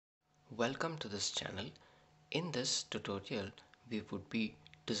Welcome to this channel. In this tutorial, we would be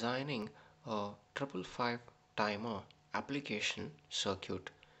designing a 555 timer application circuit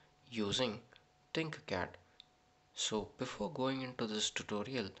using Tinkercad. So before going into this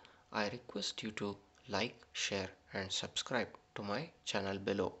tutorial, I request you to like, share and subscribe to my channel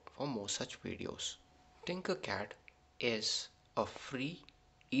below for more such videos. Tinkercad is a free,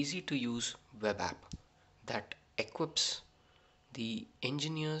 easy to use web app that equips the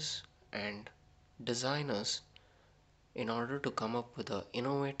engineers and designers in order to come up with a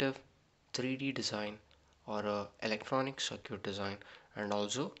innovative 3D design or a electronic circuit design, and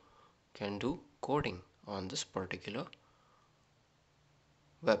also can do coding on this particular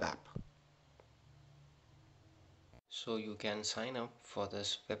web app. So you can sign up for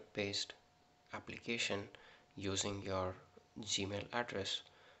this web-based application using your Gmail address,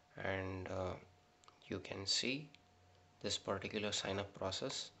 and you can see this particular sign up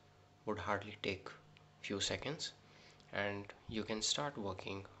process would hardly take few seconds, and you can start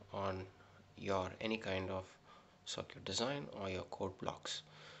working on your any kind of circuit design or your code blocks.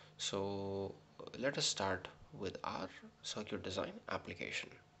 So let us start with our circuit design application.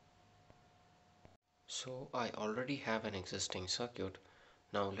 So I already have an existing circuit.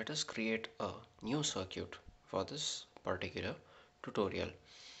 Now let us create a new circuit for this particular tutorial.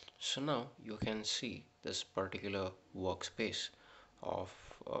 So now you can see this particular workspace of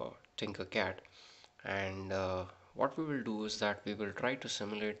Tinkercad, and what we will do is that we will try to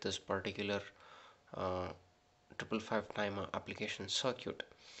simulate this particular 555 timer application circuit.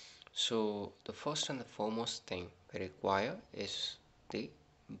 So the first and the foremost thing we require is the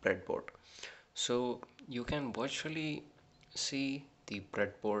breadboard. So you can virtually see the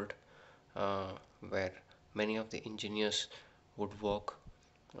breadboard uh, where many of the engineers would work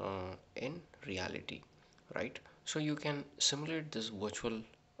in reality, right? So you can simulate this virtual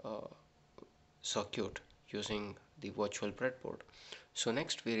uh, circuit using the virtual breadboard. So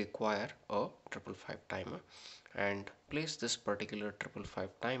next we require a 555 timer, and place this particular 555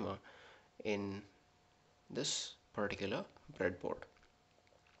 timer in this particular breadboard.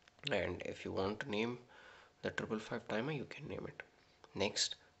 And if you want to name the 555 timer, you can name it.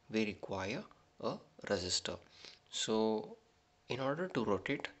 Next we require a resistor. So in order to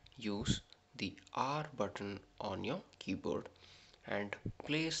rotate, use the R button on your keyboard and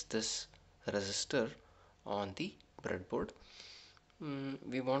place this resistor on the breadboard.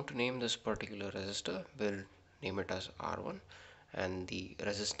 We want to name this particular resistor. We'll name it as R1, and the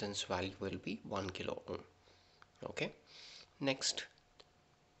resistance value will be 1 kilo ohm. Okay. Next,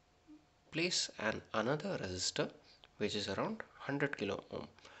 place another resistor which is around 100 kilo ohm,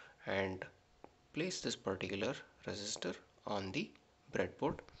 and place this particular resistor on the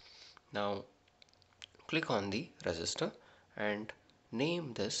breadboard. Now click on the resistor and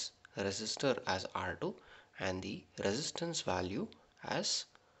name this resistor as R2 and the resistance value as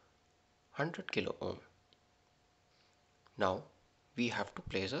 100 kilo ohm. Now we have to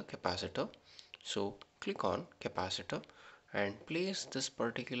place a capacitor. So click on capacitor and place this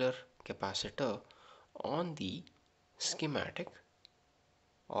particular capacitor on the schematic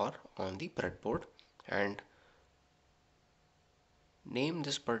or on the breadboard, and name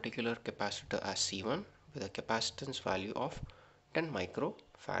this particular capacitor as C1 with a capacitance value of 10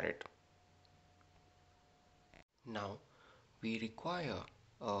 microfarad. Now we require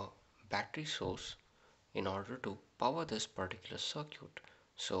a battery source in order to power this particular circuit.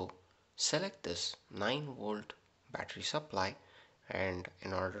 So select this 9-volt battery supply, and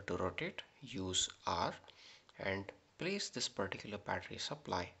in order to rotate, use R and place this particular battery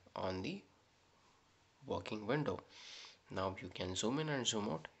supply on the working window. Now you can zoom in and zoom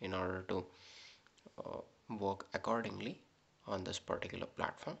out in order to work accordingly on this particular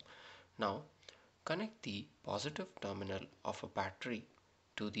platform. Now connect the positive terminal of a battery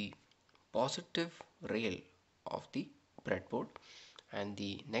to the positive rail of the breadboard, and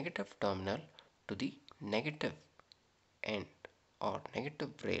the negative terminal to the negative end or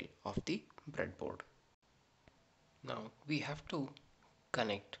negative rail of the breadboard. Now we have to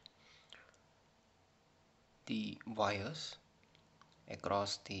connect the wires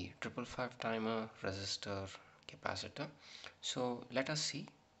across the 555 timer, resistor, capacitor. So let us see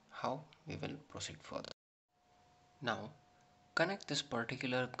how we will proceed further. Now connect this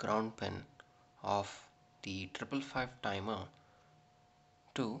particular ground pin of the 555 timer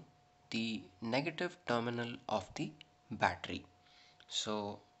to the negative terminal of the battery.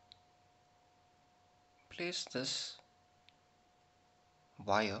 So place this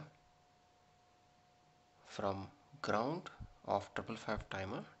wire from ground of 555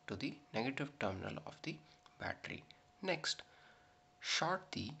 timer to the negative terminal of the battery. Next, short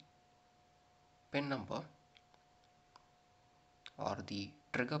the pin number or the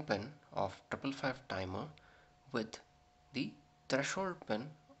trigger pin of 555 timer with the threshold pin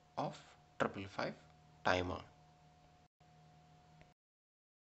of 555 timer.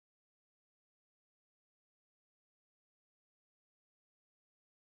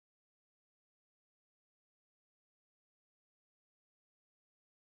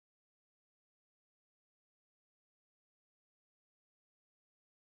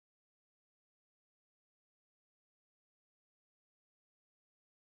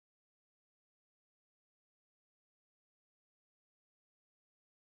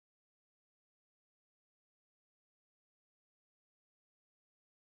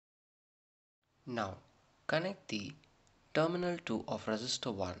 Now connect the terminal 2 of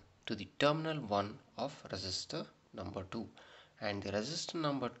resistor 1 to the terminal 1 of resistor number 2, and the resistor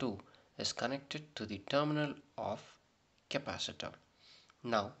number 2 is connected to the terminal of capacitor.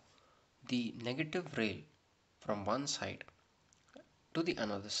 Now the negative rail from one side to the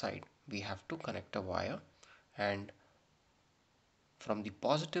another side we have to connect a wire, and from the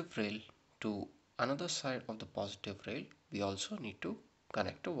positive rail to another side of the positive rail we also need to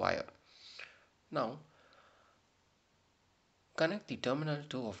connect a wire. Now connect the terminal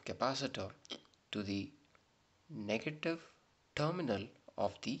 2 of capacitor to the negative terminal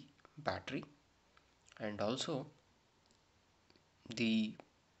of the battery, and also the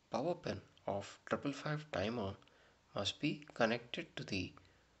power pin of 555 timer must be connected to the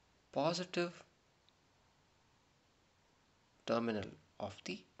positive terminal of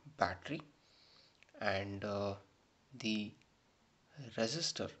the battery, and the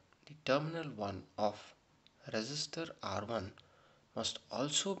resistor, the terminal 1 of resistor R1 must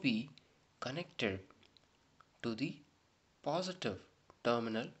also be connected to the positive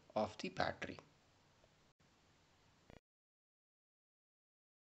terminal of the battery.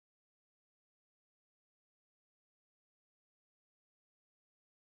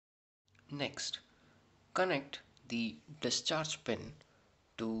 Next, connect the discharge pin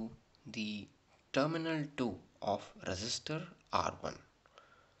to the terminal 2 of resistor R1.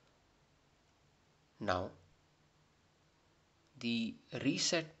 Now, the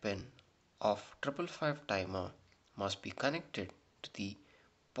reset pin of 555 timer must be connected to the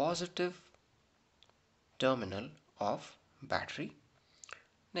positive terminal of battery.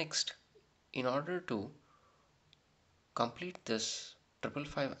 Next, in order to complete this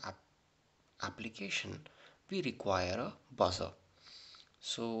 555 application, we require a buzzer.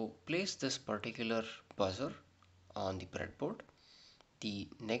 So place this particular buzzer on the breadboard. The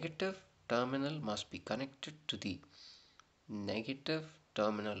negative terminal must be connected to the negative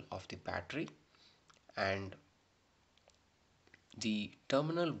terminal of the battery, and the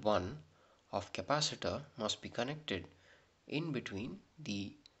terminal 1 of capacitor must be connected in between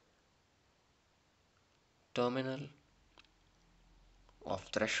the terminal of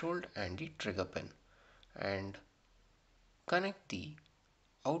threshold and the trigger pin, and connect the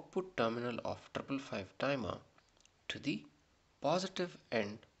output terminal of 555 timer to the positive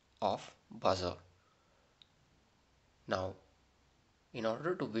end of buzzer. Now, in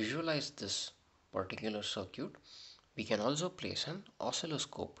order to visualize this particular circuit, we can also place an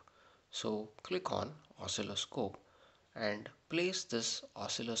oscilloscope. So click on oscilloscope and place this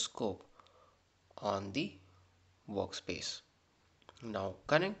oscilloscope on the workspace. Now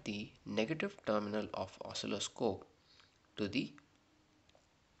connect the negative terminal of oscilloscope to the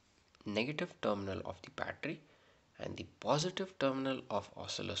negative terminal of the battery, and the positive terminal of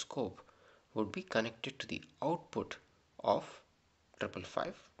oscilloscope would be connected to the output of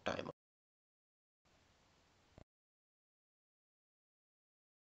 555 timer.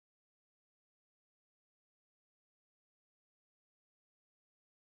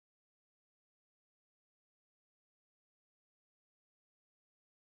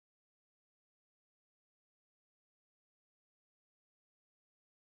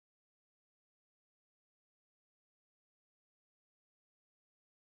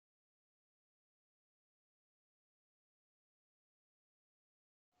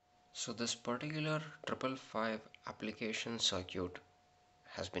 So this particular 555 application circuit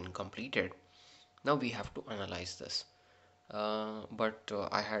has been completed. Now we have to analyze this. But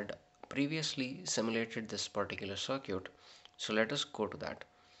I had previously simulated this particular circuit, so let us go to that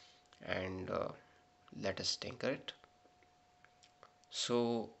and let us tinker it.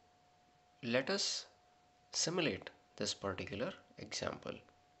 So let us simulate this particular example.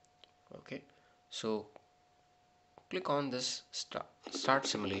 Okay, so click on this start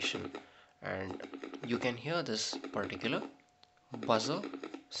simulation, and you can hear this particular buzzer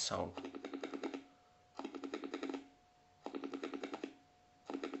sound.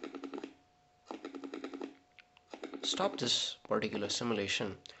 stop this particular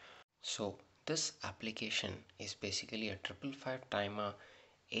simulation. So this application is basically a 555 timer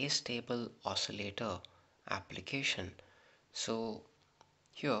Astable oscillator application. So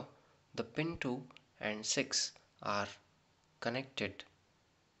here the pin 2 and 6 are connected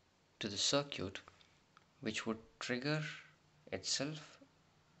to the circuit, which would trigger itself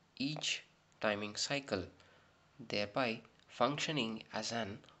each timing cycle, thereby functioning as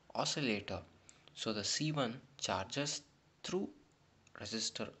an oscillator. So the C1 charges through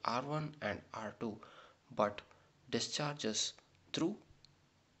resistor R1 and R2 but discharges through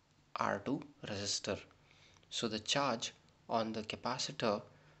R2 resistor. So the charge on the capacitor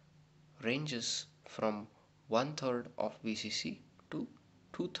ranges from 1/3 of VCC to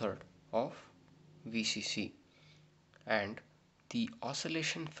 2/3 of VCC, and the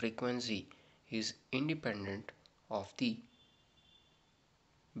oscillation frequency is independent of the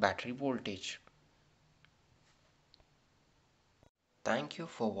battery voltage. Thank you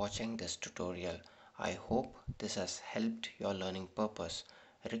for watching this tutorial. I hope this has helped your learning purpose.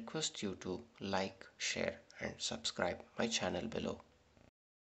 I request you to like, share and subscribe my channel below.